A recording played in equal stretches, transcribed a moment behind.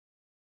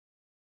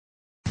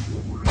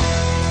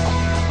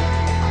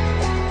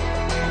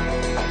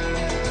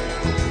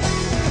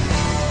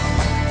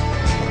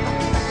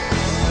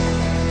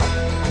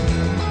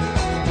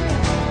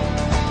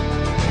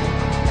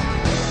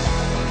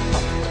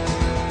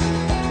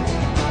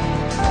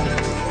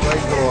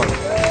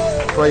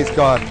Praise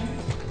God.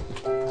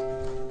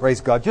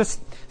 Praise God.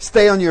 Just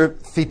stay on your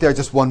feet there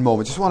just one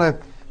moment. Just want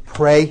to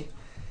pray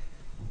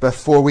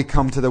before we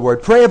come to the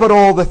Word. Pray about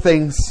all the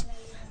things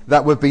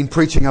that we've been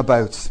preaching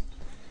about.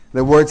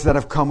 The words that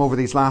have come over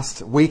these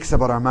last weeks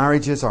about our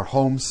marriages, our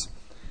homes,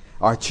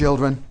 our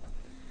children,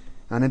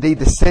 and indeed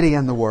the city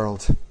and the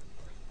world.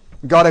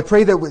 God, I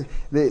pray that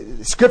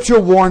the Scripture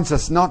warns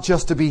us not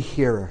just to be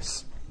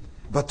hearers,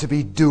 but to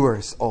be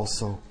doers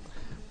also.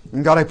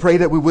 And God, I pray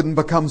that we wouldn't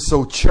become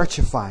so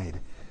churchified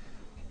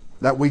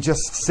that we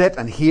just sit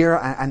and hear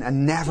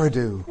and never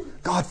do.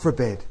 God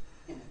forbid.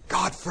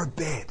 God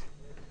forbid.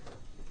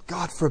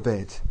 God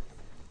forbid.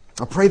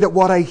 I pray that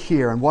what I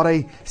hear and what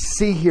I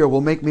see here will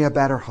make me a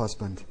better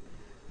husband.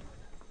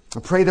 I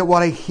pray that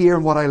what I hear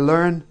and what I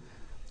learn,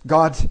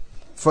 God,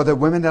 for the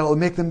women, that it will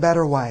make them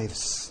better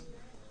wives.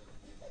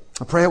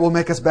 I pray it will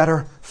make us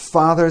better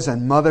fathers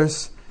and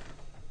mothers,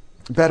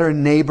 better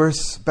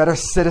neighbors, better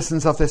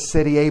citizens of this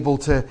city, able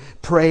to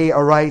pray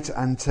aright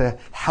and to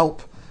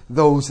help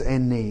those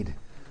in need.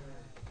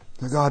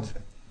 God,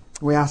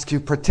 we ask you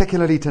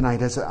particularly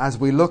tonight as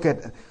we look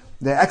at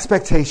the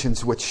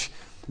expectations which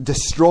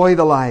destroy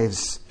the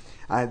lives,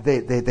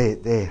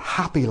 the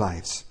happy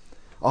lives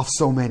of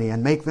so many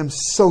and make them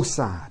so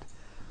sad.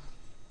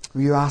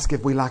 Will you ask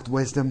if we lacked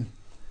wisdom?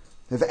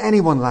 If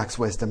anyone lacks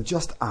wisdom,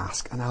 just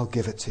ask and I'll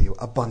give it to you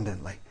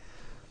abundantly.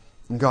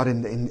 And God,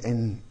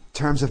 in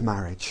terms of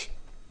marriage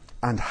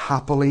and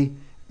happily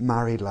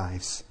married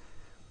lives,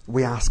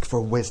 we ask for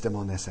wisdom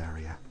on this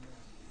area.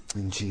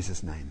 In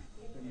Jesus' name.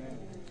 Amen.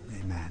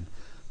 Amen.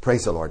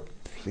 Praise the Lord.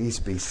 Please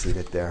be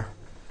seated there.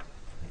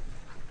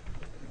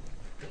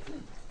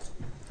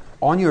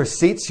 On your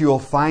seats, you'll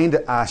find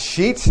a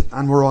sheet,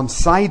 and we're on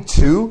side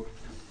 2,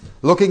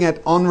 looking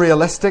at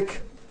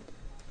unrealistic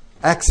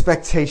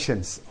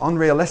expectations.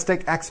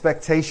 Unrealistic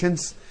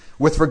expectations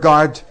with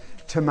regard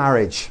to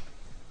marriage.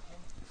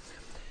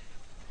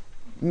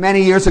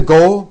 Many years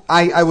ago,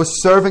 I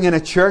was serving in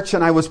a church,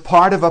 and I was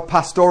part of a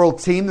pastoral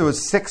team. There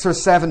was 6 or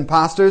 7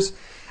 pastors,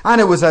 and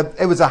it was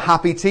a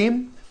happy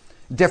team.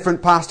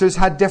 Different pastors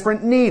had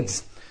different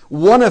needs.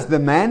 One of the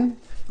men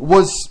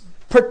was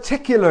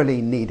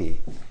particularly needy.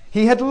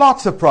 He had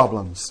lots of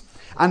problems.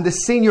 And the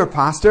senior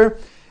pastor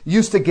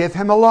used to give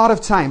him a lot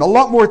of time, a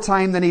lot more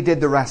time than he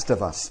did the rest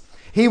of us.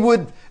 He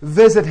would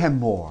visit him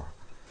more,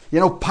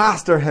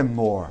 pastor him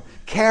more,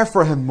 care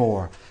for him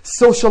more,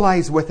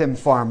 socialize with him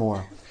far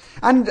more.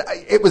 And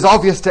it was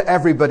obvious to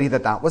everybody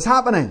that was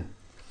happening.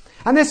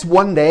 And this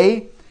one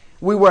day,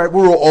 we were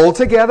all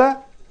together.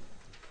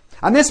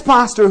 And this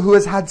pastor, who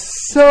has had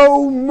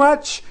so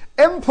much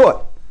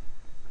input,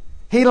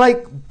 he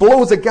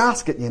blows a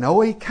gasket,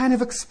 he kind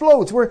of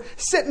explodes. We're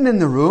sitting in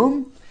the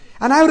room,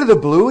 and out of the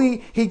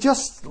blue, he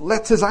just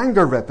lets his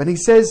anger rip. And he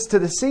says to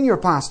the senior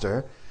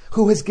pastor,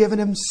 who has given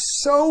him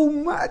so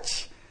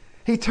much,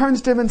 he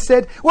turns to him and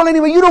said, well,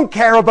 anyway, you don't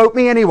care about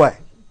me anyway.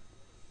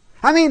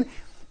 I mean,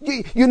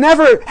 you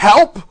never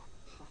help.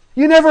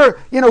 You never,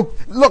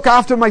 look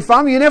after my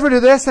family. You never do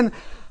this. And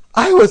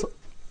I was,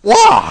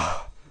 wow.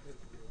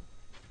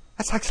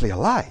 That's actually a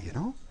lie,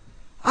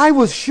 I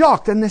was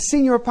shocked, and the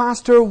senior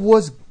pastor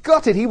was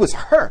gutted. He was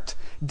hurt,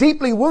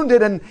 deeply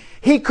wounded, and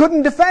he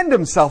couldn't defend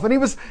himself. And he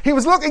was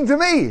looking to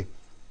me.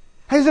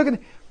 He was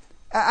looking,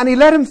 and he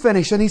let him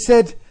finish, and he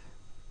said,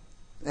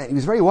 and he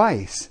was very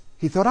wise.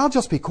 He thought, I'll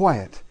just be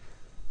quiet.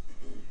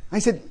 I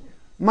said,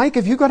 Mike,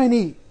 have you got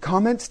any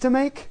comments to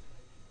make?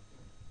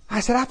 I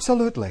said,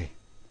 absolutely.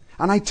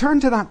 And I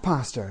turned to that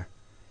pastor.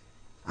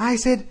 I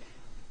said,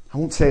 I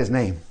won't say his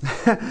name.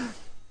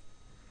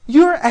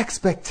 Your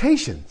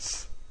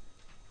expectations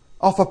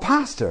of a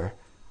pastor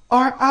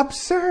are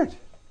absurd.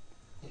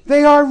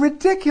 They are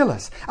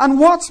ridiculous. And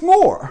what's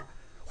more,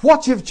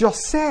 what you've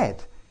just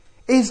said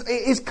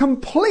is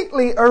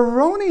completely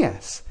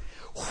erroneous.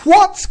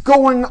 What's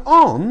going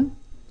on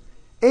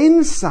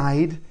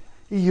inside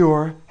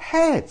your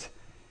head?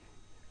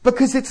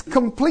 Because it's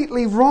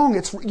completely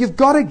wrong. You've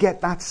got to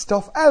get that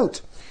stuff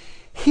out.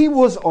 He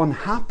was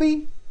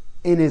unhappy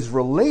in his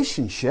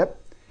relationship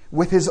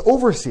with his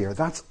overseer.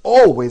 That's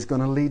always going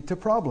to lead to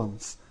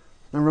problems.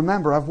 And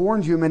remember, I've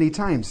warned you many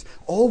times,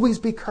 always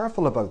be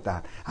careful about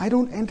that. I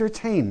don't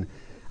entertain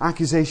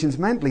accusations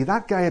mentally.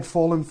 That guy had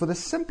fallen for the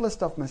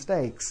simplest of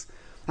mistakes,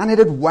 and it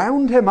had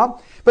wound him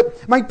up.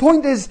 But my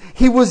point is,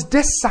 he was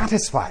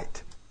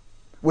dissatisfied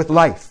with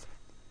life,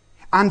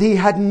 and he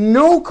had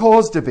no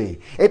cause to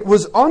be. It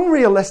was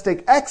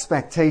unrealistic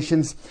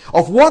expectations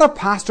of what a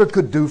pastor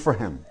could do for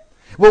him.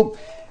 Well,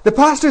 the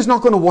pastor's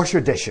not going to wash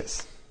your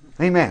dishes.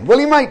 Amen. Well,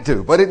 he might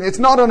do, but it's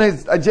not on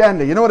his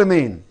agenda. You know what I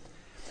mean?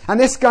 And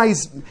this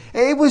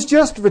it was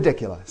just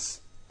ridiculous.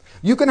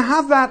 You can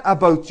have that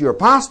about your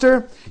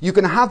pastor. You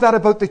can have that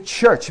about the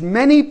church.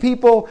 Many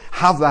people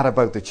have that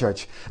about the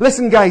church.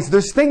 Listen, guys,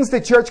 there's things the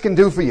church can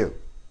do for you.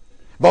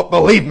 But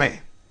believe me,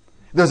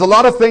 there's a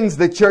lot of things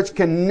the church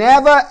can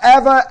never,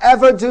 ever,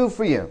 ever do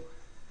for you.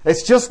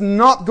 It's just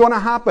not going to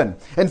happen.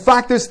 In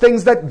fact, there's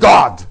things that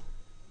God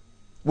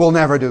will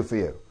never do for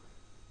you.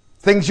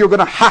 Things you're going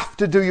to have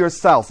to do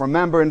yourself.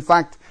 Remember, in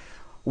fact,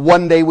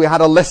 one day we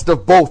had a list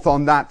of both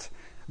on that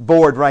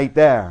board right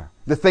there.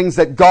 The things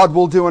that God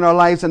will do in our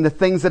lives and the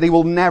things that He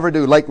will never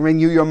do, like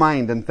renew your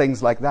mind and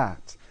things like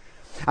that.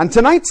 And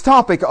tonight's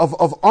topic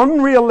of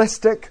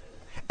unrealistic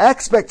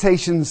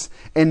expectations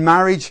in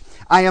marriage,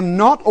 I am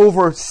not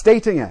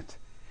overstating it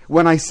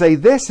when I say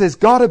this has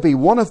got to be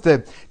one of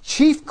the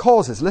chief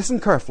causes, listen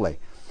carefully,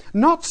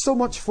 not so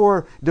much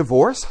for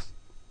divorce,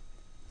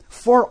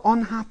 for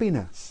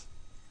unhappiness.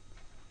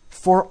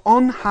 For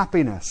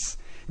unhappiness.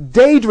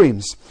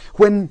 Daydreams,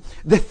 when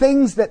the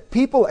things that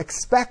people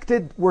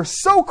expected were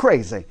so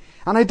crazy.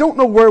 And I don't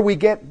know where we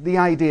get the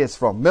ideas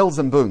from. Mills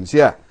and Boons,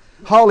 yeah.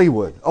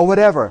 Hollywood, or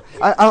whatever.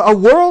 A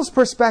world's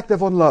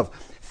perspective on love.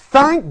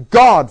 Thank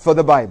God for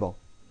the Bible.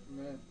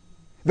 Amen.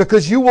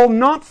 Because you will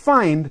not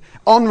find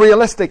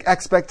unrealistic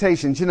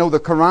expectations. You know the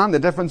Quran, the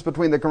difference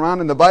between the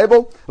Quran and the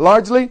Bible,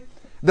 largely,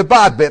 the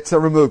bad bits are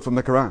removed from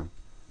the Quran.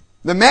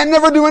 The men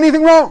never do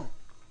anything wrong.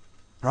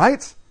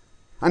 Right?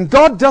 And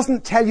God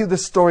doesn't tell you the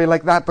story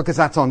like that because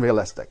that's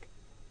unrealistic.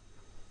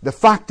 The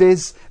fact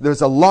is,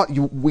 there's a lot,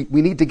 we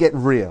need to get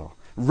real.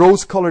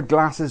 Rose-colored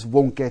glasses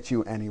won't get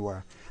you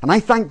anywhere. And I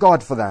thank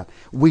God for that.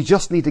 We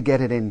just need to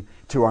get it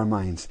into our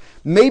minds.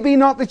 Maybe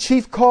not the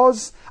chief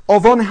cause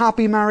of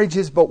unhappy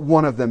marriages, but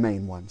one of the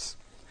main ones.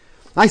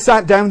 I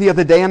sat down the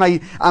other day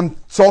and I'm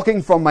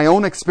talking from my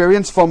own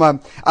experience, from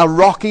a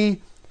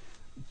rocky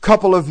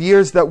couple of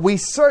years that we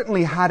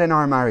certainly had in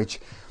our marriage.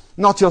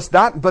 Not just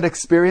that, but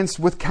experienced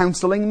with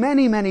counseling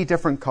many, many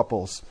different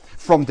couples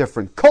from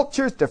different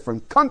cultures,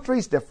 different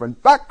countries,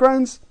 different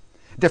backgrounds,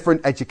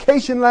 different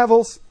education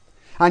levels.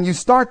 And you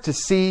start to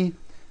see,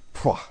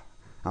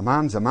 a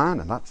man's a man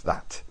and that's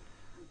that.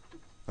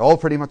 All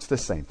pretty much the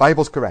same.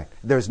 Bible's correct.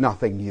 There's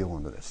nothing new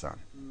under the sun.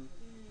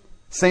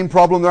 Same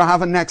problem they're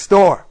having next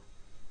door.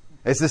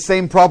 It's the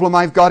same problem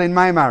I've got in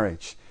my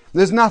marriage.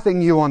 There's nothing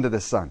new under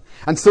the sun.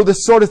 And so the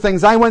sort of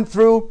things I went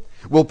through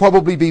will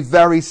probably be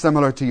very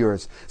similar to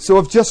yours. So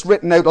I've just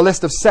written out a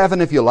list of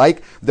 7 if you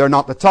like. They're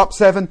not the top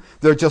 7.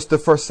 They're just the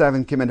first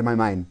 7 came into my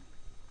mind.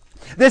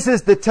 This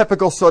is the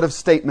typical sort of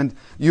statement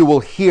you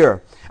will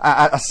hear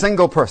a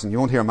single person. You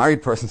won't hear a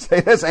married person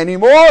say this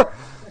anymore,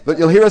 but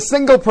you'll hear a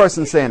single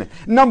person saying it.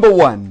 Number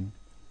 1,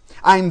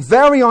 I'm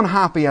very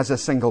unhappy as a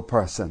single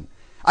person.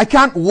 I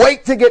can't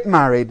wait to get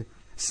married,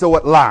 so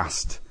at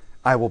last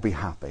I will be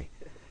happy.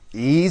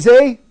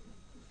 Easy.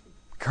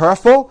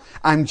 Careful.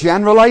 I'm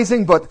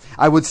generalizing, but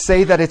I would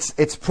say that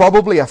it's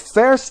probably a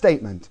fair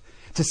statement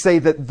to say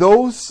that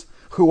those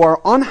who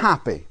are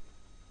unhappy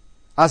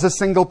as a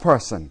single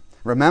person,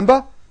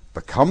 remember,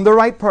 become the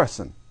right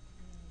person.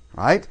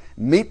 Right?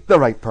 Meet the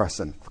right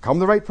person. Become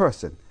the right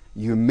person.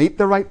 You meet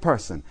the right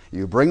person.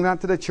 You bring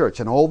that to the church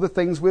and all the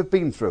things we've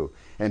been through.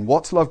 And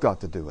what's love got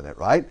to do with it,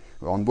 right?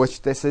 On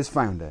which this is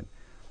founded.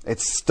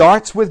 It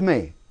starts with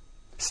me.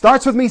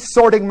 Starts with me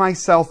sorting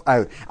myself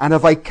out. And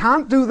if I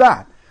can't do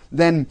that,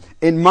 then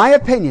in my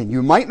opinion,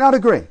 you might not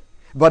agree,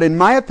 but in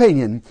my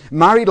opinion,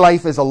 married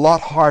life is a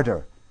lot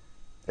harder.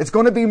 It's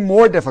going to be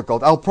more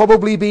difficult. I'll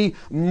probably be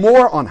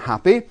more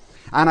unhappy.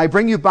 And I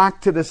bring you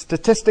back to the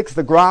statistics,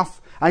 the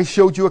graph I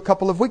showed you a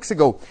couple of weeks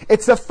ago.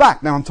 It's a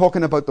fact. Now I'm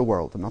talking about the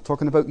world. I'm not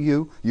talking about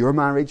you, your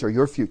marriage, or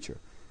your future.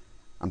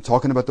 I'm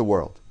talking about the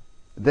world.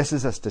 This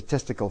is a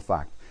statistical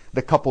fact.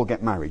 The couple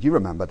get married. You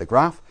remember the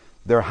graph.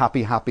 They're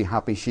happy, happy,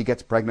 happy. She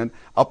gets pregnant.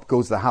 Up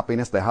goes the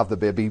happiness. They have the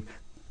baby.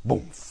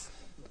 Boom.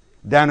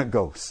 Down it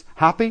goes.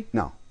 Happy?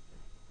 No.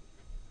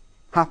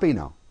 Happy?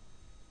 No.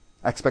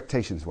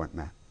 Expectations weren't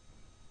met.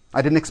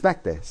 I didn't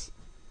expect this.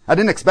 I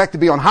didn't expect to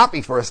be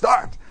unhappy for a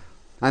start.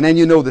 And then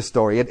you know the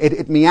story.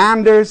 It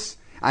meanders,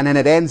 and then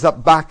it ends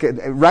up back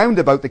round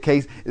about the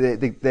case,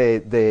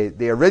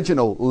 the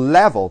original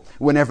level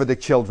whenever the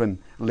children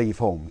leave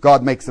home.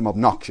 God makes them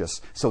obnoxious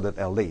so that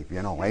they'll leave,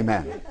 you know.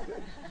 Amen.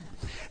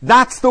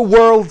 That's the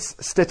world's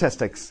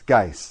statistics,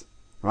 guys.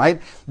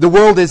 Right? The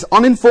world is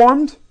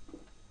uninformed,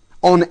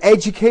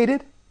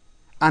 uneducated,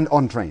 and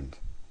untrained.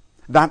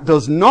 That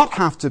does not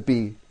have to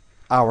be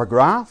our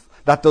graph.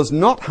 That does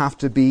not have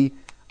to be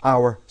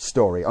our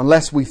story,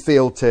 unless we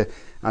fail to,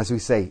 as we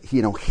say,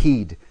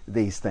 heed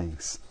these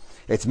things.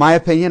 It's my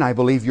opinion. I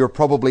believe you're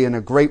probably in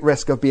a great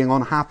risk of being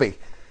unhappy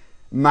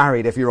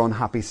married if you're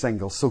unhappy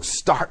single. So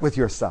start with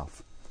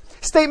yourself.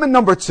 Statement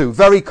number 2,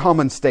 very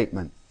common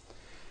statement.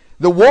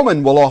 The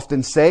woman will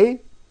often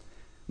say,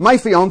 my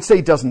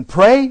fiancé doesn't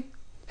pray,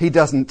 he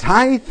doesn't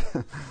tithe,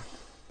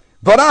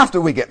 but after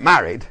we get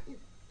married,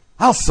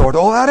 I'll sort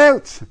all that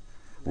out.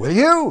 Will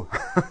you?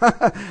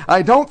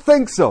 I don't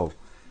think so.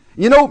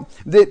 You know,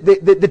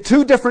 the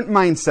 2 different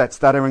mindsets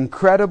that are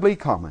incredibly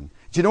common.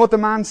 Do you know what the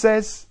man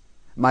says?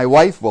 My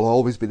wife will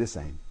always be the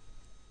same.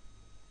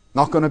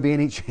 Not going to be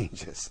any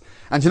changes.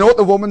 And do you know what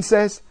the woman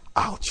says?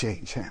 I'll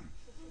change him.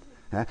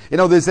 You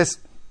know, there's this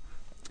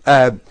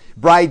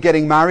bride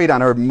getting married,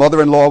 and her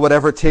mother-in-law,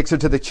 whatever, takes her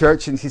to the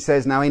church, and she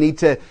says, now I need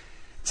to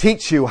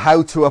teach you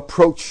how to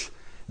approach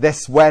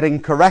this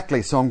wedding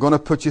correctly, so I'm going to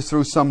put you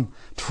through some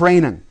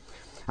training.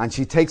 And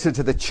she takes her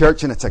to the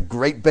church, and it's a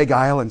great big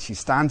aisle, and she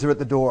stands her at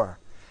the door.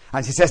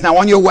 And she says, now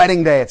on your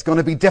wedding day, it's going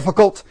to be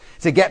difficult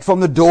to get from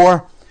the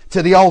door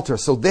to the altar.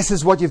 So this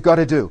is what you've got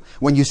to do.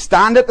 When you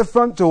stand at the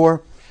front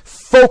door,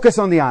 focus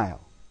on the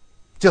aisle.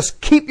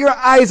 Just keep your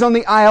eyes on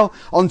the aisle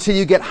until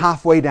you get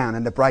halfway down.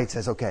 And the bride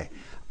says, okay,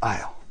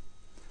 aisle.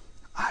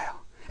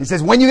 He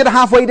says, when you get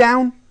halfway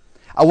down,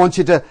 I want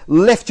you to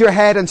lift your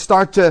head and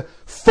start to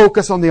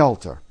focus on the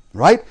altar.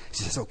 Right?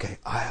 She says, okay,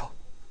 aisle,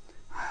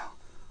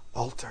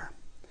 altar.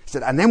 He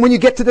said, and then when you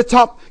get to the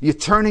top, you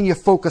turn and you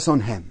focus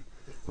on him.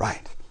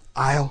 Right.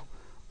 Aisle,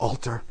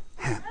 altar,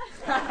 him.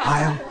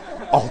 Aisle,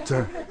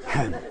 altar,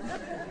 him.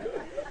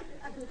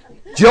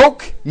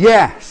 Joke?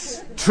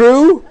 Yes.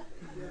 True?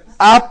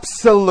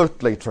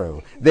 Absolutely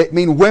true.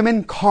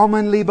 Women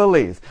commonly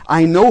believe,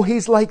 I know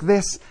he's like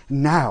this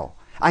now.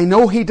 I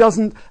know he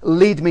doesn't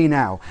lead me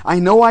now. I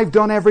know I've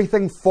done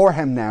everything for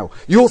him now.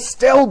 You'll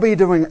still be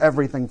doing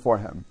everything for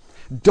him.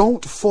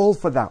 Don't fall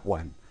for that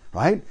one,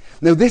 right?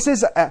 Now, this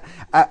is a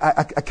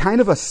kind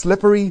of a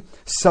slippery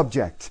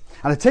subject.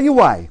 And I'll tell you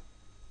why.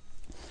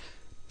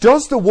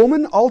 Does the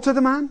woman alter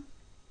the man?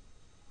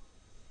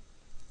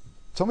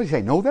 Somebody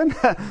say no then?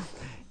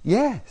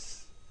 Yes.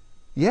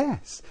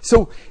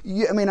 So,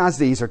 as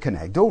these are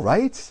connected,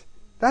 right?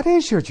 That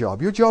is your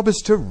job. Your job is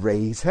to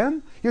raise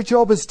him. Your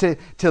job is to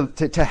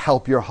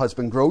help your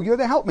husband grow. You're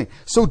the helpmate.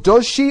 So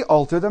does she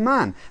alter the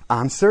man?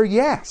 Answer,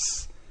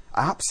 yes.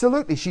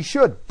 Absolutely, she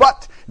should.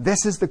 But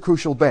this is the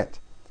crucial bit.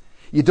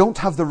 You don't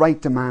have the right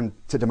to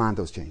demand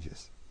those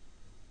changes.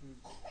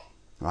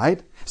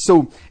 Right?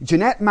 So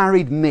Jeanette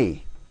married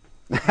me.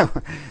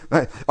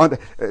 What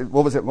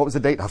was it? What was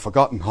the date? I've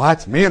forgotten.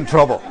 What? Me in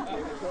trouble.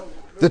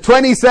 The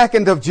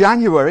 22nd of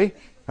January,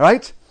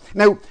 right?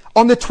 Now,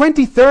 on the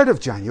 23rd of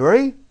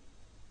January,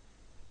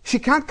 she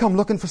can't come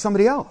looking for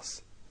somebody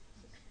else.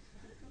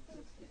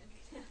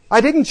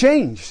 I didn't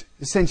change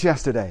since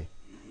yesterday.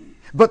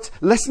 But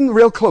listen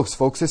real close,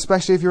 folks,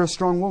 especially if you're a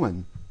strong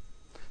woman.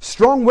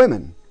 Strong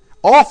women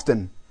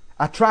often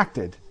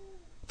attracted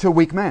to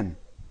weak men.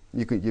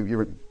 You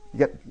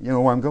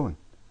know where I'm going.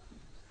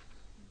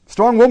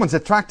 Strong woman's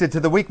attracted to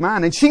the weak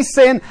man, and she's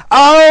saying,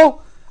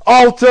 I'll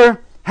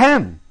alter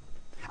him.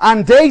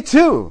 And day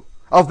 2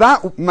 of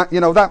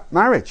that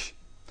marriage,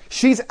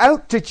 she's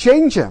out to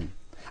change him.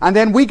 And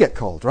then we get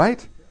called,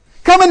 right?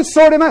 Come and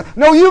sort him out.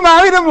 No, you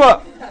married him,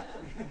 look.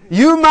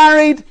 You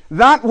married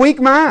that weak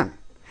man.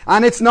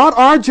 And it's not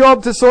our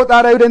job to sort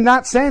that out in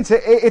that sense.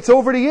 It's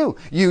over to you.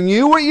 You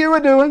knew what you were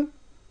doing,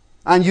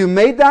 and you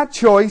made that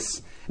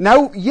choice.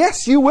 Now,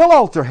 yes, you will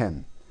alter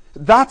him.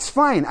 That's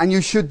fine, and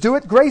you should do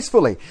it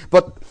gracefully.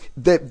 But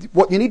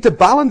what you need to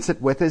balance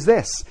it with is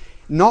this.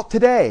 Not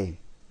today.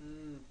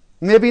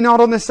 Maybe not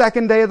on the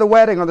second day of the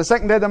wedding, or the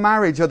second day of the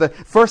marriage, or the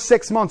first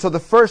 6 months, or the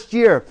first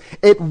year.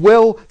 It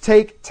will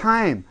take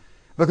time,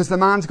 because the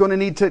man's going to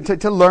need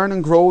to learn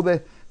and grow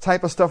the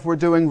type of stuff we're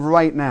doing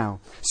right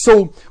now.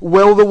 So,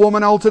 will the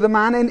woman alter the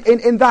man?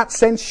 In that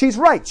sense, she's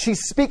right.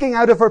 She's speaking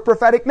out of her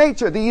prophetic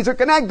nature. These are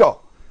connected.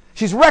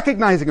 She's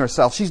recognizing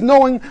herself. She's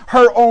knowing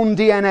her own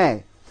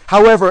DNA.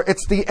 However,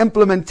 it's the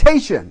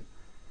implementation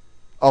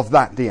of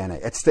that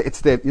DNA. It's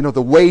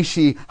the way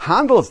she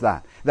handles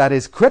that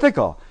is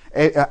critical.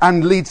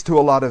 And leads to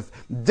a lot of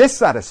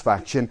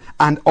dissatisfaction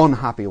and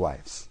unhappy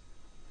wives.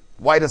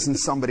 Why doesn't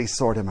somebody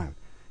sort him out?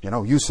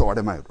 You sort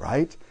him out,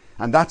 right?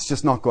 And that's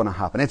just not going to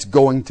happen. It's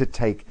going to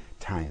take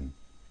time.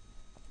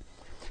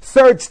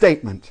 Third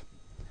statement.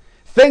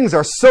 Things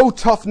are so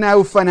tough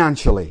now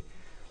financially.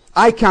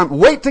 I can't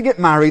wait to get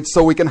married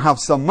so we can have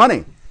some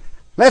money.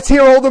 Let's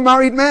hear all the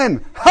married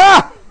men.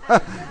 Ha!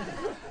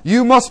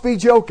 You must be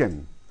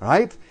joking,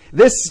 right?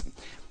 This,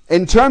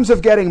 in terms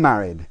of getting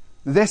married,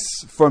 this,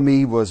 for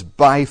me, was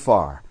by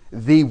far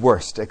the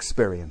worst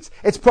experience.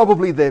 It's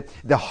probably the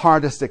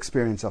hardest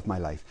experience of my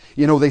life.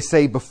 They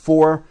say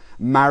before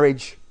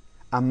marriage,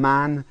 a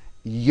man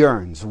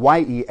yearns.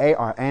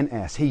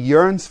 Y-E-A-R-N-S. He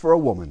yearns for a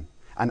woman.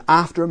 And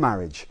after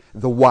marriage,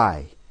 the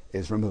Y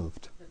is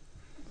removed.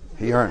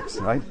 He yearns,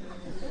 right?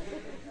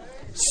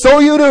 So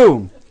you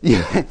do.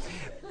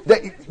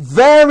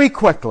 Very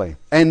quickly,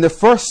 in the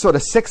first sort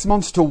of 6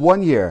 months to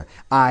 1 year,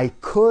 I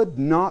could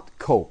not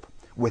cope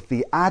with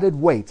the added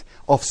weight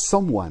of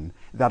someone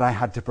that I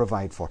had to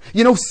provide for.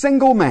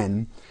 Single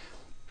men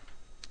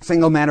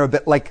are a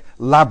bit like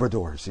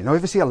Labradors. You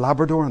ever see a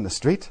Labrador on the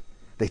street?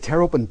 They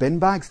tear open bin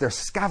bags. They're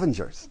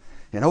scavengers.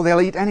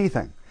 They'll eat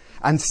anything.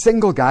 And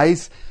single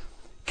guys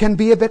can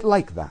be a bit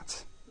like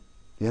that.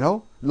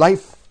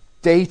 Life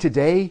day to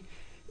day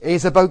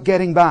is about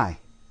getting by.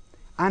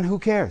 And who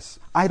cares?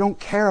 I don't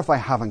care if I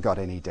haven't got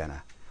any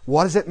dinner.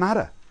 What does it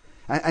matter?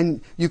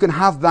 And you can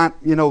have that,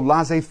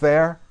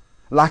 laissez-faire,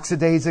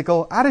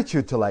 lackadaisical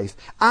attitude to life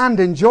and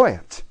enjoy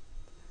it.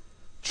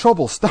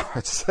 Trouble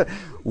starts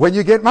when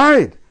you get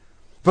married,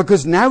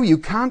 because now you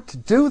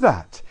can't do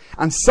that.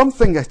 And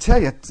something, I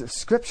tell you,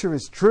 Scripture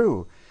is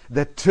true.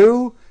 The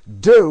two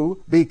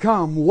do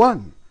become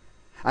one.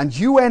 And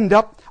you end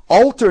up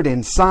altered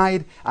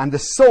inside, and the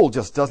soul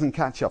just doesn't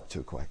catch up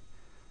too quick.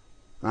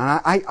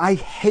 And I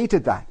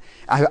hated that.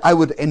 I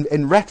would,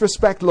 in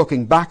retrospect,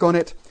 looking back on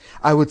it,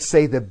 I would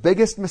say the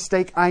biggest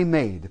mistake I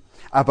made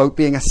about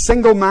being a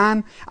single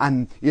man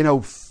and,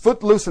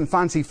 footloose and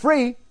fancy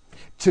free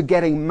to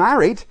getting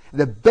married,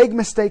 the big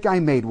mistake I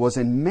made was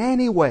in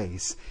many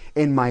ways,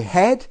 in my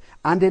head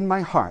and in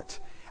my heart,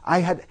 I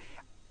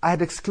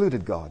had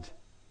excluded God.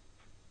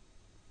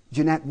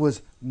 Jeanette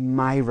was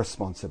my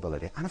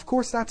responsibility. And of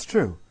course that's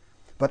true.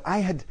 But I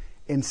had,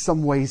 in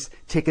some ways,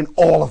 taken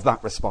all of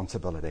that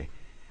responsibility.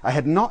 I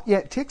had not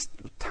yet. It takes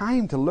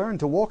time to learn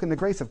to walk in the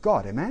grace of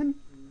God. Amen?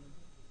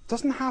 It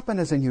doesn't happen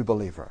as a new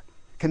believer.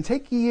 It can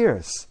take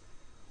years.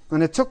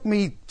 And it took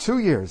me 2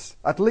 years,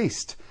 at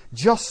least,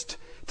 just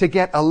to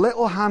get a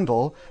little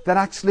handle that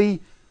actually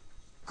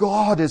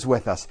God is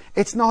with us.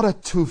 It's not a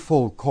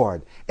twofold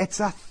cord. It's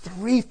a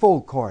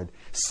threefold cord.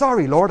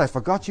 Sorry, Lord, I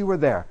forgot you were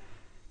there.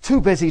 Too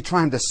busy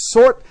trying to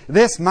sort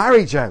this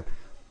marriage out.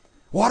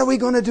 What are we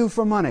going to do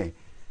for money?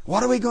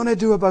 What are we going to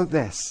do about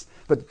this?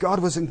 But God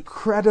was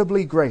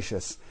incredibly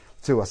gracious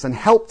to us and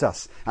helped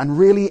us and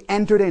really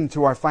entered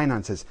into our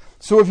finances.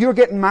 So if you're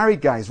getting married,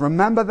 guys,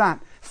 remember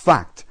that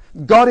fact.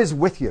 God is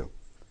with you.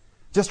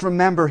 Just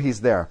remember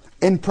He's there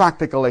in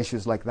practical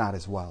issues like that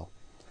as well.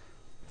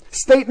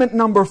 Statement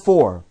number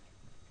 4.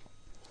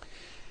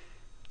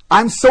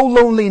 I'm so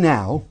lonely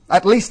now,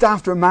 at least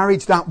after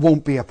marriage, that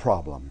won't be a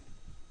problem.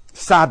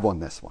 Sad one,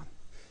 this one.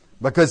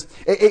 Because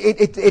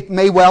it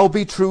may well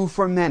be true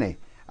for many.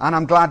 And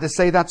I'm glad to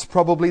say that's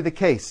probably the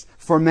case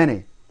for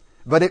many.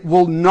 But it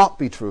will not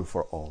be true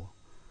for all.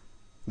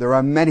 There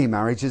are many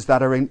marriages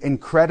that are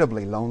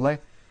incredibly lonely.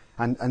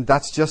 And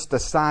that's just the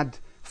sad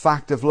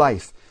fact of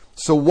life.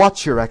 So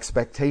watch your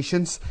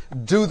expectations.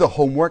 Do the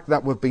homework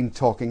that we've been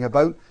talking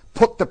about.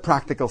 Put the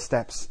practical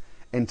steps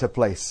into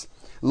place.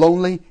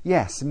 Lonely?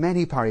 Yes,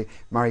 many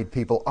married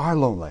people are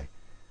lonely.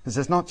 Because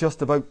it's not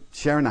just about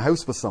sharing a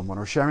house with someone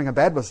or sharing a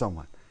bed with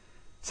someone.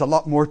 It's a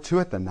lot more to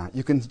it than that.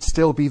 You can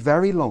still be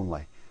very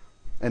lonely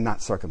in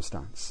that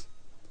circumstance.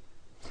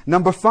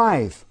 Number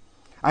 5,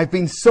 I've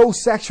been so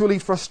sexually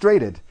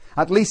frustrated.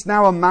 At least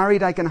now I'm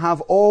married, I can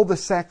have all the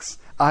sex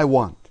I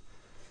want.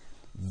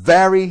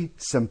 Very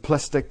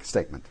simplistic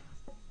statement.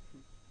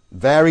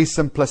 Very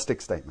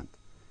simplistic statement.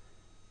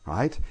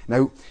 Right?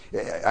 Now,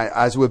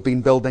 as we've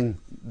been building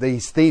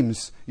these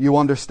themes, you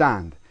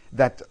understand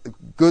that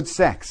good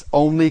sex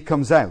only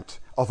comes out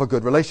of a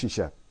good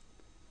relationship.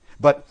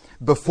 But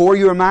before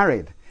you're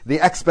married, the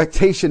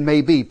expectation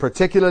may be,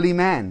 particularly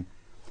men,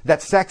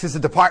 that sex is a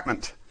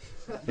department.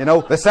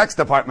 The sex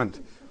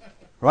department.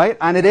 Right?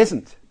 And it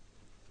isn't.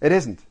 It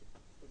isn't.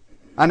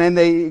 And then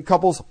the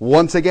couples,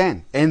 once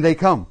again, in they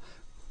come.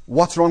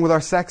 What's wrong with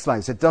our sex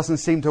lives? It doesn't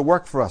seem to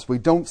work for us. We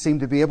don't seem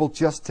to be able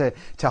just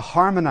to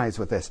harmonize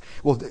with this.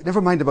 Well,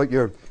 never mind about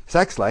your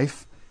sex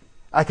life.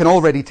 I can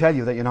already tell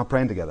you that you're not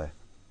praying together.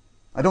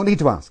 I don't need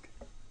to ask.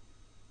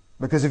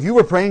 Because if you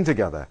were praying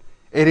together,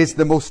 it is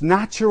the most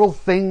natural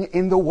thing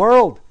in the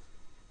world.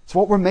 It's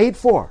what we're made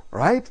for,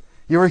 right?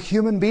 You're a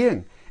human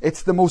being.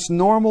 It's the most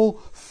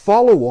normal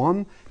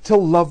follow-on to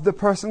love the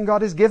person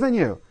God has given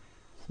you.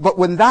 But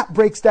when that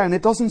breaks down,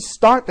 it doesn't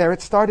start there.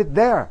 It started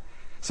there.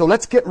 So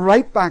let's get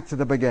right back to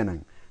the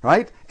beginning,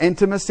 right?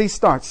 Intimacy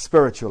starts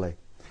spiritually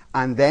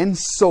and then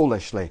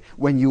soulishly.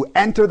 When you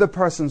enter the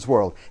person's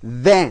world,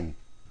 then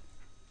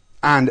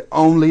and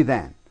only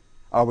then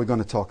are we going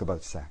to talk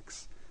about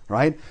sex,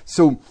 right?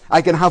 So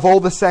I can have all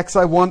the sex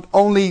I want.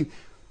 Only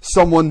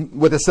someone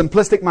with a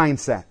simplistic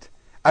mindset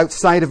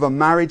outside of a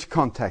marriage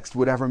context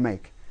would ever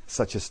make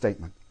such a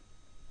statement.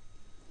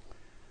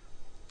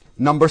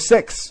 Number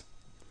 6.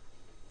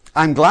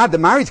 I'm glad the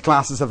marriage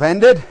classes have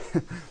ended.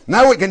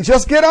 Now we can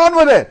just get on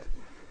with it.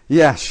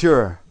 Yeah,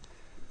 sure.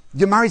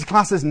 Your marriage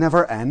classes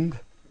never end.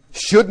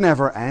 Should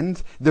never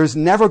end. There's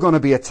never going to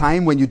be a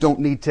time when you don't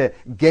need to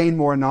gain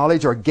more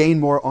knowledge or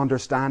gain more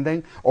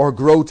understanding or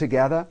grow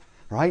together.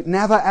 Right?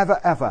 Never, ever,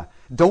 ever.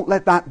 Don't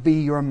let that be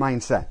your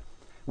mindset.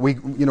 We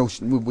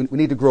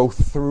need to grow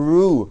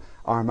through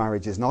our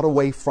marriages, not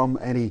away from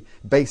any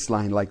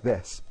baseline like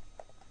this.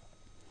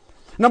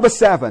 Number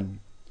 7.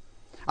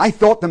 I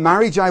thought the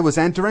marriage I was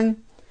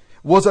entering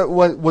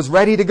was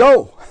ready to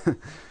go.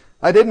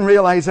 I didn't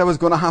realize I was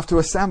going to have to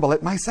assemble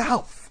it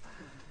myself.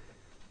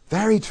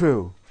 Very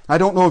true. I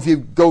don't know if you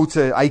go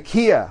to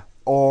IKEA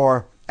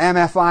or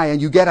MFI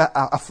and you get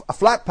a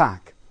flat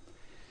pack.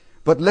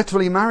 But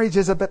literally marriage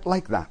is a bit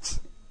like that.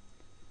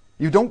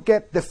 You don't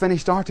get the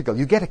finished article.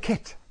 You get a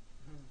kit.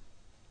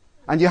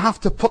 And you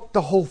have to put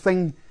the whole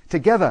thing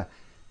together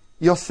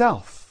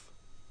yourself.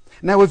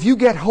 Now if you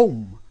get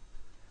home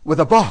with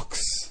a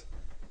box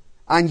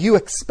and you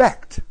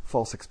expect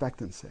false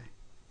expectancy.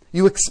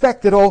 You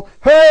expect it all.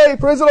 Hey,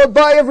 praise the Lord,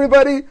 bye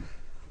everybody.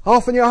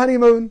 Off on your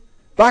honeymoon.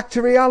 Back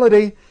to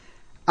reality.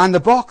 And the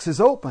box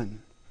is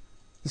open.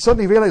 You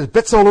suddenly realize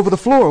bits all over the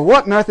floor.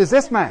 What on earth is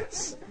this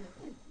mess?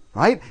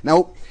 Right?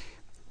 Now,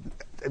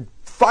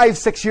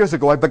 5-6 years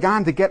ago, I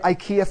began to get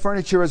IKEA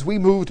furniture as we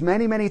moved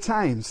many, many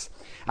times.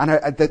 And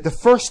the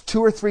first 2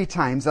 or 3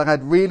 times that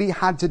I'd really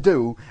had to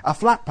do a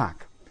flat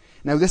pack.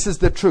 Now this is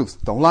the truth.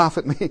 Don't laugh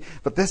at me,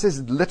 but this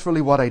is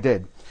literally what I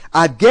did.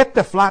 I'd get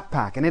the flat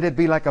pack, and it'd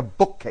be like a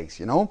bookcase,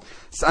 and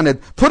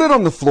I'd put it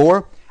on the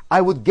floor.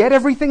 I would get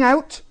everything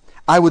out.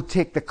 I would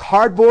take the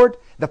cardboard,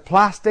 the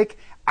plastic,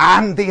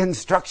 and the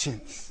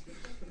instructions.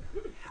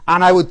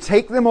 And I would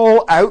take them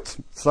all out.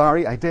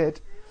 Sorry, I did.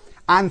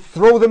 And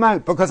throw them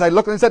out, because I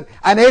looked and said,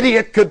 an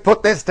idiot could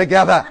put this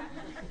together.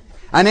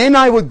 And in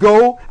I would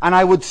go, and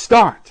I would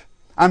start.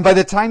 And by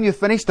the time you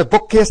finish, the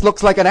bookcase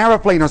looks like an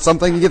aeroplane or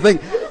something. You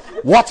think,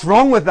 what's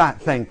wrong with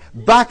that thing?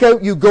 Back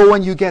out you go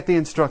and you get the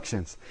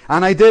instructions.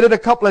 And I did it a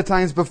couple of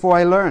times before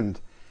I learned.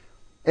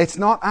 It's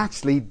not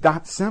actually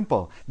that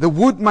simple. The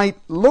wood might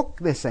look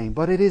the same,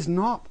 but it is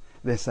not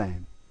the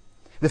same.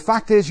 The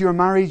fact is, your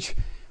marriage,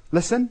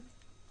 listen,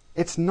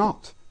 it's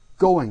not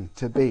going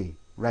to be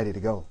ready to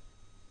go.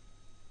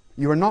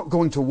 You are not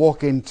going to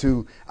walk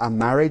into a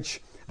marriage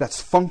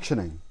that's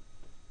functioning.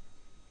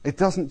 It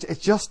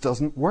just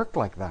doesn't work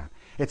like that.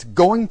 It's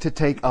going to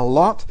take a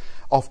lot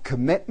of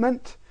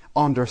commitment,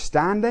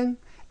 understanding,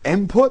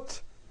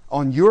 input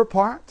on your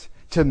part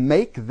to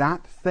make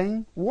that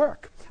thing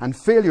work. And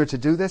failure to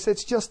do this,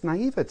 it's just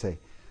naivety.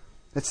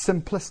 It's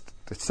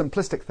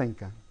simplistic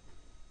thinking.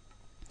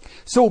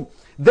 So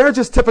they're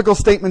just typical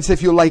statements,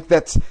 if you like,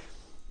 that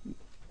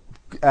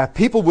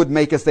people would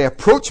make as they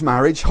approach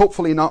marriage.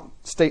 Hopefully not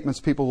statements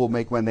people will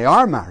make when they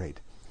are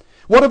married.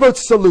 What about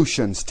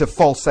solutions to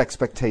false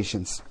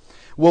expectations?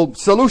 Well,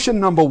 solution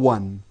number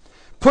 1,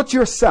 put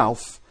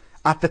yourself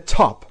at the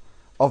top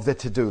of the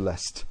to-do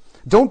list.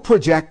 Don't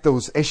project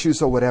those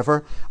issues or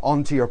whatever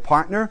onto your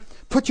partner.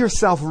 Put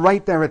yourself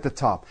right there at the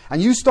top.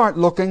 And you start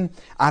looking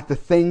at the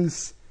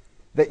things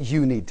that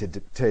you need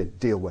to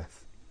deal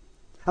with.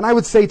 And I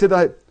would say to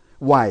the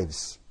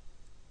wives,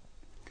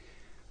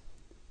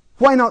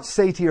 why not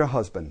say to your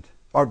husband,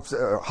 or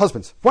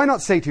husbands, why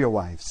not say to your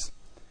wives,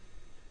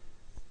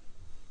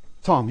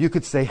 Tom, you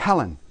could say,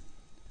 Helen,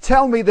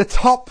 tell me the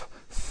top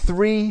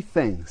 3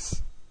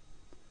 things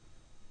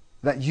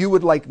that you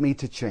would like me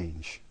to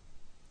change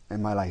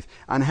in my life.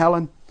 And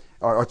Helen,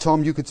 or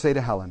Tom, you could say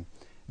to Helen,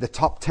 the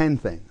top 10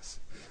 things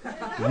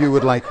you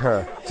would like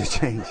her to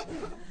change.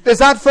 Is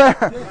that fair?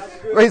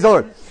 Praise the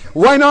Lord.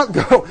 Why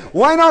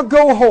not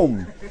go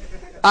home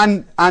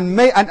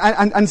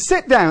and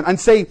sit down and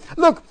say,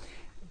 look,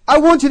 I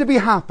want you to be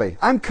happy.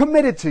 I'm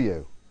committed to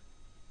you.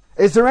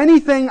 Is there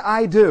anything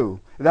I do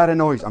that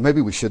annoys you? Or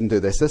maybe we shouldn't do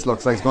this. This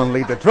looks like it's going to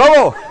lead to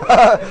trouble.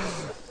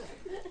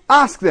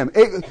 Ask them,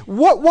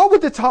 what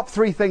would the top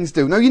 3 things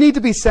do? Now, you need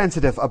to be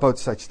sensitive about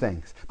such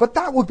things. But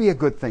that would be a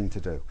good thing to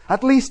do.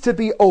 At least to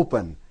be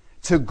open,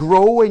 to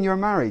grow in your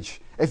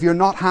marriage. If you're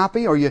not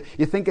happy or you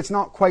think it's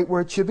not quite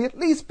where it should be, at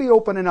least be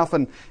open enough.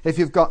 And if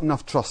you've got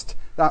enough trust,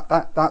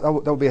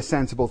 that would be a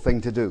sensible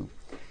thing to do.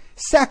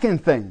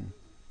 Second thing,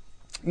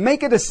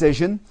 make a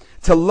decision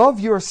to love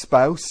your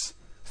spouse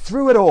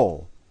through it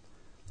all.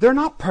 They're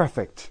not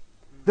perfect.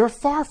 They're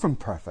far from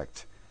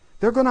perfect.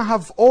 They're going to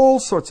have all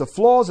sorts of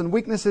flaws and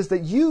weaknesses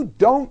that you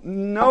don't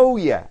know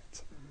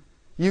yet.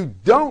 You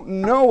don't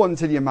know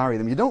until you marry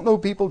them. You don't know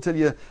people till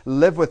you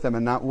live with them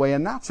in that way,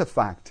 and that's a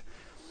fact.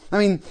 I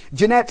mean,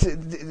 Jeanette,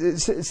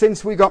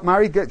 since we got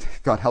married,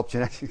 God help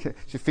Jeanette,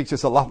 she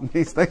features a lot in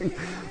these things.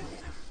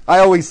 I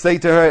always say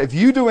to her, if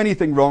you do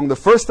anything wrong, the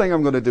first thing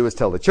I'm going to do is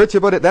tell the church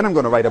about it, then I'm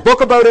going to write a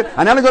book about it,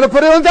 and then I'm going to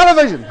put it on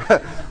television.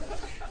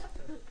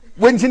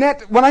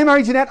 When I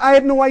married Jeanette, I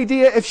had no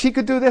idea if she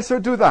could do this or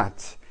do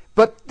that.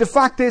 But the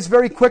fact is,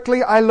 very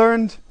quickly, I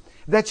learned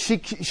that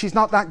she's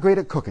not that great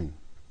at cooking.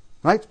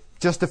 Right?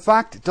 Just a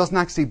fact. It doesn't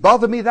actually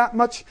bother me that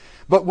much.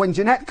 But when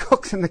Jeanette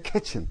cooks in the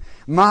kitchen,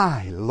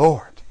 my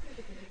Lord,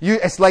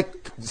 it's like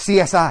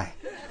CSI.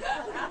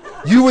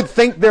 You would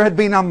think there had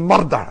been a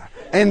murder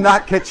in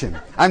that kitchen.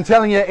 I'm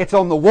telling you, it's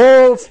on the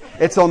walls,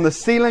 it's on the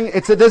ceiling,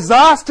 it's a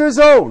disaster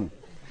zone.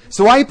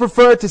 So I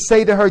prefer to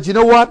say to her, do you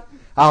know what?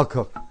 I'll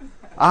cook.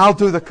 I'll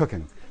do the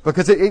cooking.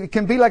 Because it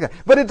can be like that.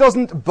 But it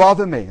doesn't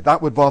bother me.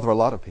 That would bother a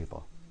lot of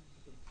people.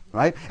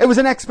 Right? It was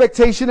an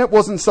expectation. It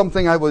wasn't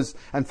something I was...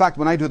 In fact,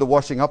 when I do the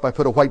washing up, I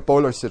put a white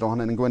boiler suit on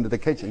and go into the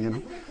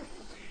kitchen,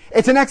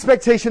 It's an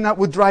expectation that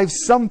would drive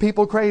some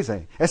people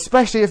crazy.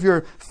 Especially if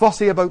you're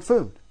fussy about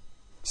food.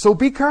 So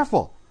be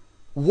careful.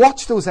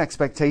 Watch those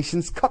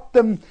expectations. Cut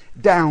them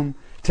down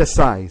to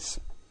size.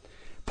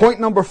 Point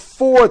number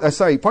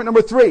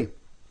 3.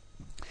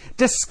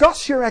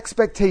 Discuss your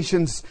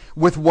expectations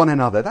with one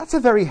another. That's a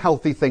very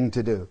healthy thing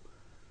to do.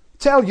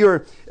 Tell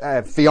your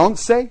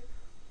fiancé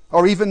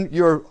or even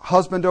your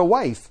husband or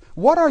wife,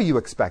 what are you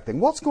expecting?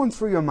 What's going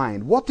through your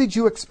mind? What did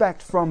you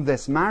expect from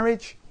this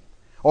marriage?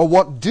 Or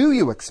what do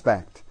you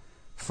expect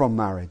from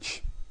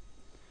marriage?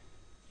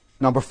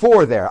 Number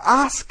 4 there.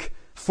 Ask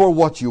for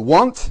what you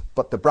want,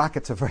 but the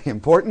brackets are very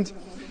important.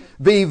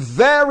 Be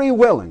very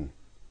willing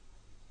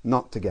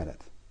not to get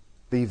it.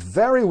 Be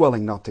very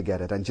willing not to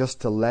get it and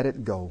just to let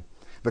it go.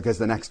 Because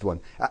the next one,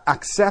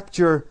 accept that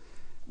your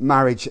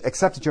marriage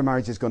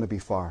is going to be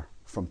far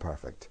from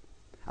perfect.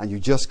 And you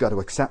just got to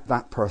accept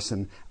that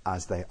person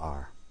as they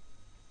are.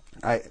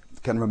 I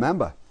can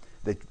remember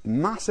the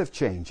massive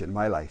change in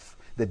my life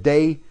the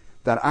day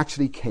that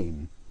actually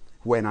came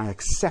when I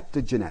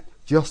accepted Jeanette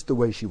just the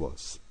way she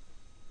was.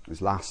 It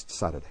was last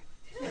Saturday.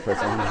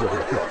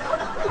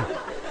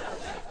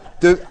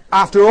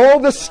 After all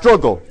the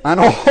struggle and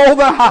all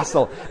the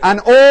hassle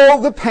and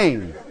all the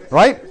pain,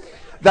 right,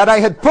 that I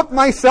had put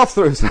myself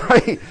through,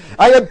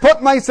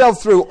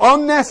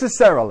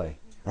 unnecessarily,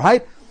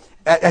 right,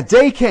 a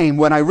day came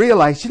when I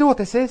realized, you know what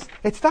this is?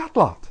 It's that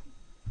lot.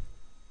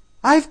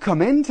 I've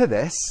come into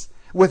this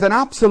with an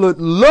absolute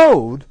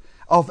load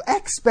of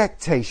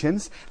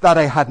expectations that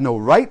I had no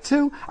right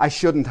to, I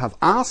shouldn't have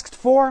asked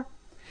for,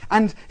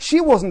 and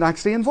she wasn't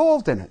actually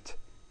involved in it.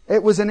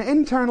 It was an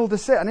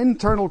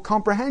internal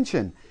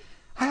comprehension.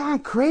 I'm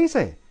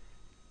crazy.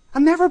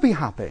 I'll never be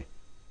happy.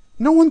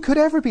 No one could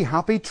ever be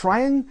happy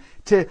trying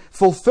to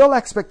fulfill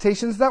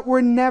expectations that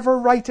were never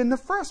right in the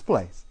first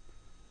place.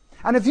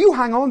 And if you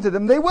hang on to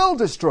them, they will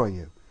destroy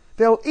you.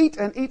 They'll eat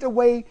and eat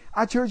away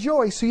at your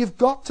joy. So you've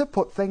got to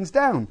put things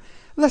down.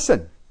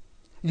 Listen,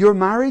 your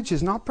marriage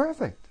is not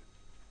perfect.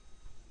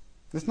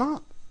 It's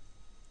not.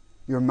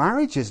 Your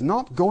marriage is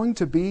not going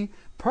to be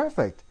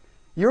perfect.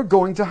 You're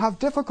going to have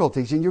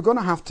difficulties, and you're going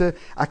to have to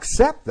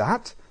accept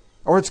that,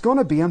 or it's going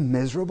to be a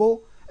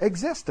miserable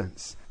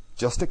existence.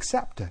 Just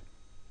accept it.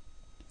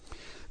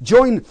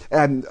 Join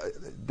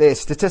the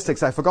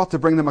statistics. I forgot to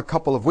bring them a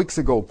couple of weeks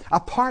ago.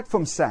 Apart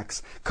from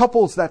sex,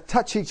 couples that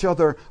touch each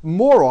other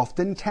more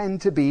often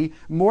tend to be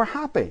more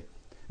happy.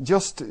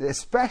 Just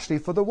especially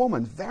for the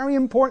woman. Very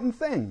important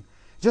thing.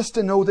 Just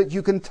to know that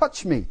you can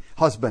touch me,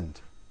 husband,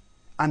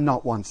 and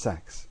not want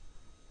sex.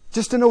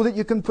 Just to know that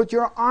you can put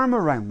your arm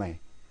around me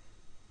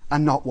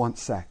and not want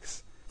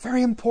sex.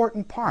 Very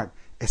important part,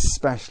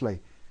 especially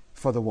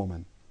for the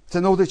woman.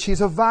 To know that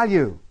she's of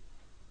value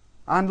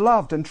and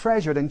loved and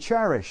treasured and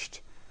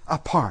cherished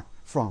apart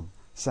from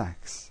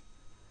sex.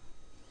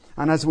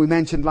 And as we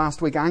mentioned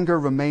last week, anger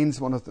remains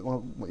one of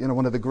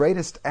the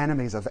greatest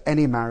enemies of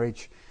any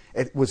marriage.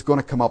 It was going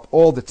to come up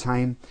all the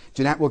time.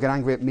 Jeanette will get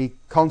angry at me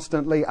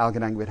constantly. I'll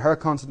get angry at her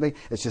constantly.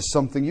 It's just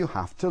something you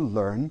have to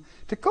learn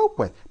to cope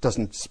with.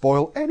 Doesn't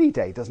spoil any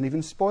day. Doesn't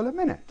even spoil a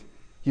minute.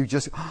 You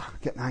just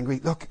get angry.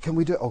 Look, can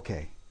we do it?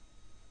 Okay.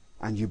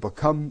 And you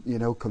become,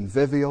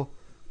 convivial,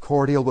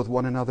 cordial with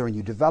one another, and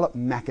you develop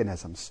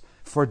mechanisms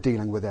for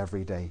dealing with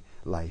everyday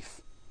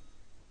life.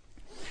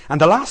 And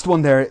the last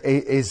one there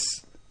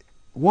is,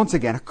 once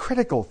again, a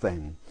critical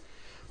thing.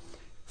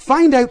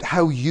 Find out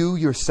how you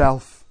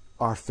yourself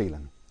are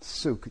feeling.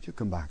 Sue, could you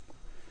come back?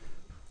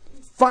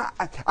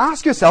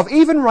 Ask yourself,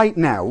 even right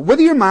now,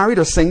 whether you're married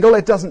or single,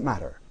 it doesn't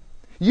matter.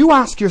 You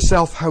ask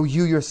yourself how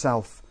you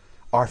yourself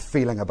are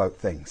feeling about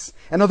things.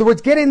 In other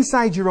words, get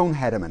inside your own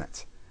head a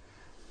minute.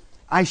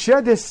 I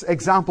shared this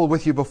example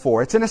with you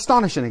before. It's an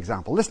astonishing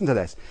example. Listen to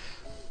this.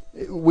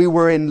 We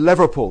were in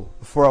Liverpool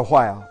for a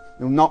while.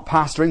 Not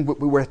pastoring, but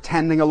we were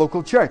attending a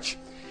local church.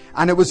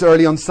 And it was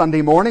early on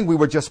Sunday morning. We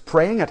were just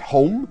praying at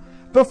home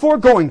before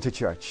going to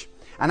church.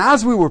 And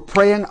as we were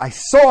praying, I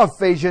saw a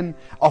vision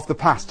of the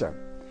pastor.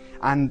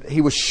 And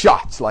he was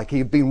shot, like he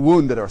had been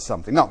wounded or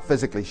something. Not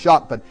physically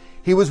shot, but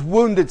he was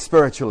wounded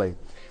spiritually.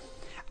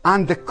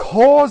 And the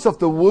cause of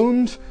the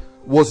wound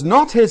was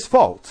not his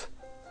fault.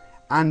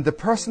 And the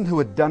person who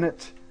had done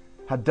it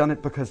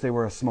because they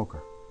were a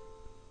smoker.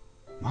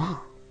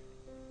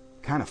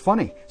 Kind of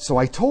funny. So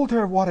I told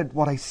her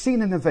what I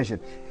seen in the vision.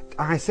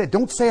 And I said,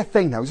 don't say a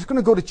thing now. We're just going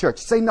to go to church.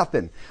 Say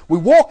nothing. We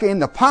walk in.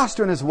 The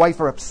pastor and his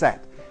wife are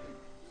upset.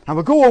 And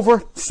we go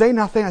over, say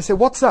nothing. I say,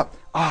 what's up?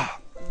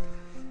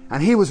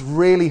 And he was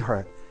really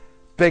hurt.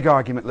 Big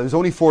argument. There was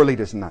only 4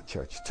 leaders in that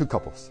church. 2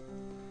 couples.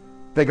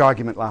 Big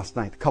argument last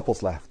night.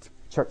 Couples left.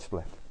 Church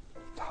split.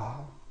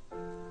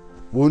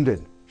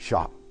 Wounded.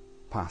 Shot.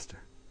 Pastor.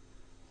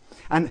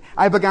 And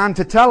I began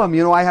to tell him,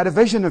 I had a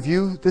vision of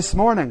you this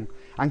morning.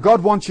 And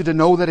God wants you to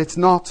know that it's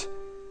not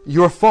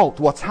your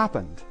fault what's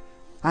happened.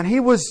 And he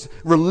was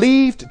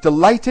relieved,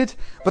 delighted.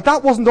 But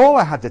that wasn't all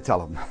I had to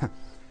tell him.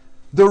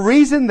 The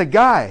reason the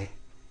guy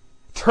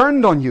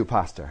turned on you,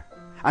 Pastor,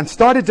 and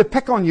started to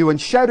pick on you and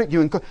shout at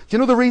you, do you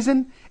know the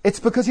reason? It's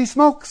because he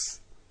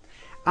smokes.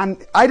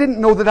 And I didn't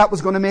know that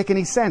was going to make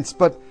any sense.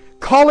 But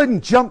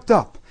Colin jumped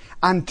up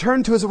and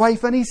turned to his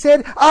wife and he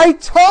said, I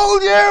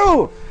told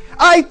you!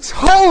 I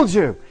told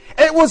you!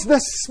 It was the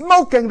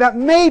smoking that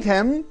made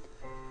him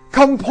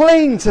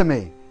complain to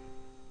me.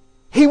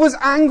 He was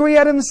angry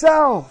at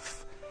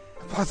himself.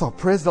 I thought,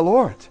 praise the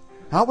Lord.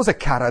 That was a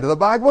cat out of the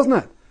bag,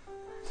 wasn't it?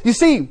 You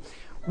see,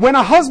 when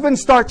a husband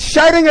starts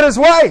shouting at his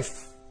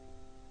wife,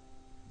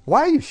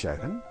 why are you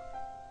shouting?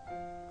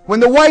 When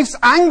the wife's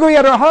angry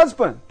at her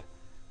husband,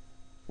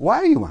 why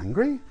are you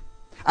angry?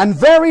 And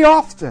very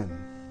often,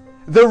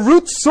 the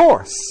root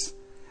source,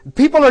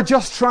 people are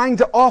just trying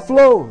to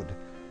offload.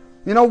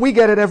 We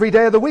get it every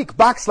day of the week.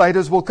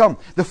 Backsliders will come.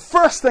 The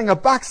first thing a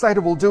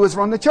backslider will do is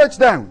run the church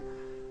down.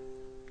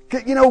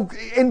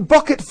 In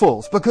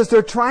bucketfuls, because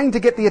they're trying to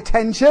get the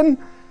attention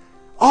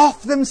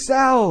off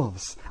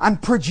themselves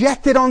and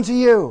project it onto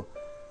you.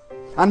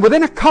 And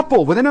within a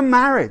couple, within a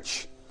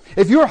marriage,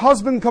 if your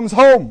husband comes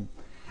home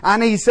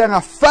and he's in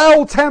a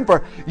foul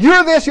temper,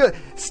 you're this,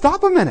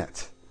 stop a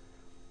minute.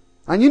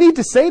 And you need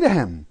to say to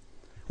him,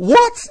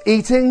 what's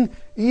eating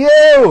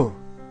you?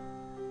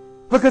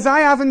 Because I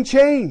haven't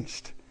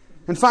changed.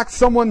 In fact,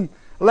 someone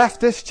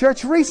left this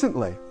church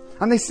recently,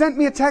 and they sent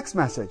me a text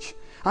message.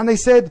 And they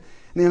said,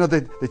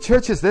 the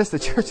church is this, the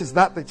church is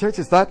that, the church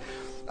is that.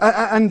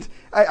 And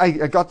I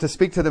got to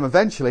speak to them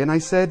eventually, and I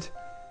said,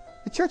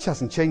 the church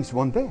hasn't changed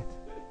one bit.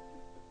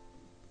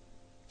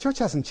 Church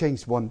hasn't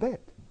changed one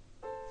bit.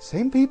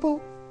 Same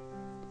people.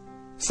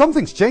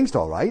 Something's changed,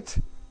 all right.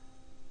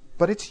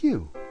 But it's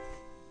you.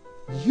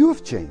 You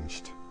have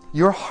changed.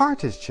 Your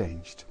heart has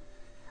changed.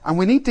 And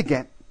we need to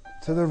get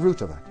to the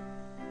root of it.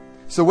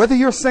 So whether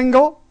you're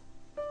single,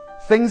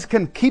 things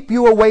can keep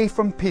you away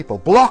from people,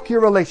 block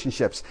your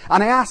relationships.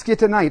 And I ask you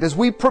tonight, as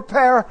we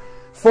prepare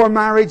for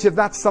marriage, if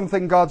that's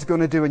something God's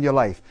going to do in your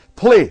life,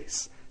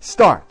 please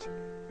start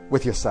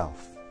with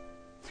yourself.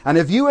 And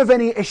if you have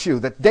any issue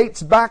that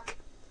dates back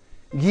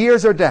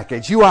years or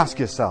decades, you ask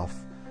yourself,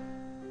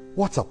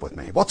 what's up with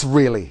me? What's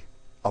really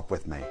up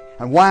with me?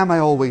 And why am I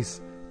always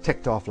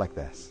ticked off like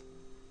this?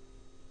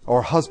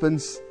 Or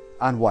husbands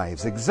and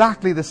wives,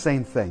 exactly the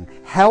same thing.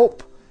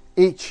 Help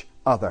each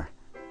other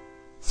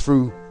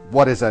through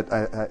what is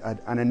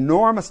an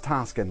enormous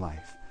task in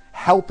life.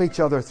 Help each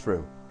other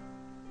through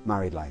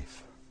married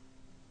life.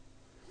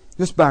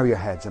 Just bow your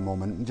heads a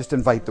moment and just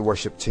invite the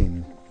worship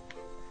team.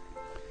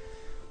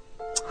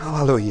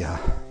 Hallelujah.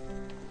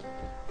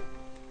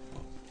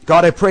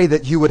 God, I pray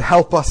that you would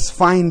help us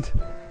find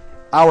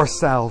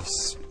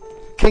ourselves.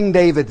 King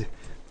David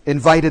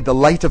invited the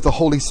light of the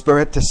Holy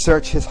Spirit to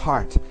search his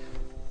heart.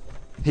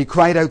 He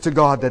cried out to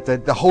God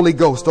that the Holy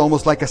Ghost,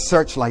 almost like a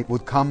searchlight,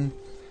 would come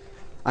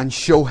and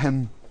show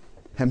him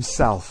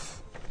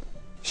himself.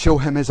 Show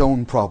him his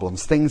own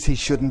problems, things he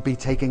shouldn't be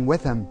taking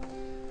with him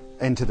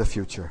into the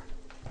future.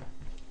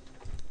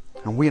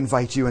 And we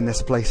invite you in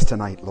this place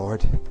tonight,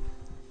 Lord.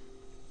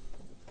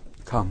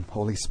 Come,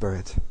 Holy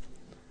Spirit,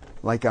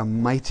 like a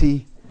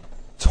mighty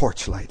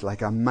torchlight,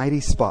 like a mighty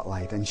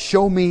spotlight, and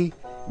show me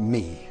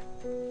me.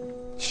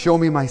 Show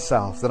me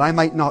myself, that I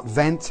might not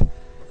vent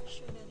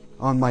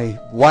on my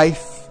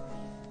wife,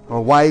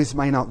 or wives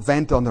might not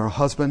vent on their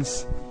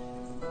husbands,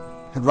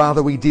 and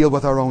rather we deal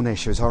with our own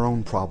issues, our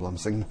own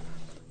problems. And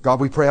God,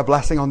 we pray a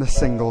blessing on the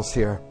singles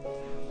here,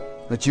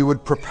 that you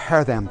would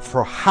prepare them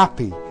for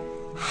happy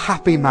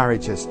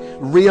marriages,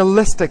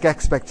 realistic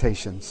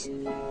expectations.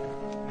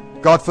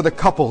 God, for the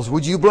couples,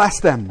 would you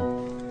bless them?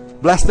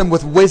 Bless them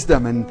with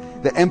wisdom and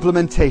the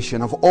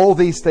implementation of all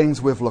these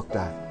things we've looked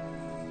at.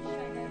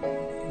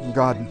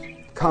 God,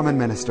 come and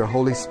minister.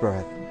 Holy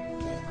Spirit,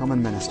 come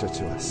and minister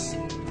to us.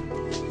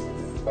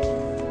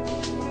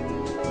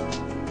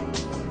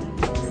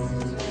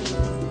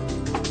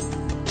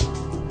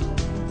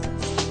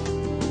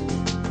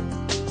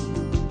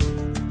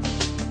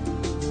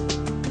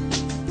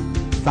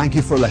 Thank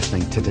you for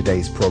listening to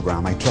today's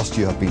program. I trust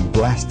you have been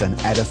blessed and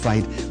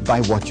edified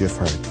by what you've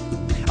heard.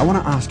 I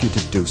want to ask you to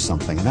do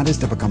something, and that is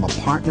to become a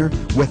partner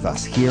with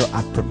us here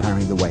at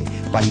Preparing the Way.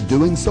 By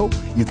doing so,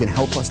 you can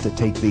help us to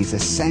take these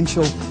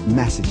essential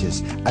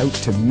messages out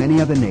to many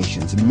other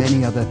nations,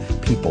 many other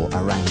people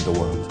around the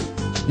world.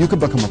 You can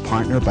become a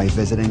partner by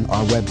visiting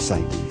our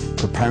website,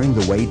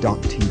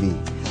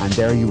 preparingtheway.tv, and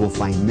there you will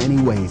find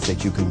many ways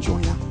that you can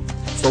join up.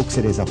 Folks,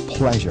 it is a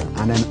pleasure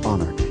and an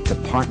honor to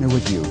partner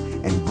with you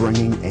in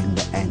bringing in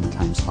the end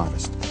times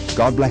harvest.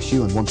 God bless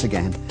you, and once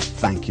again,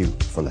 thank you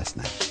for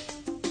listening.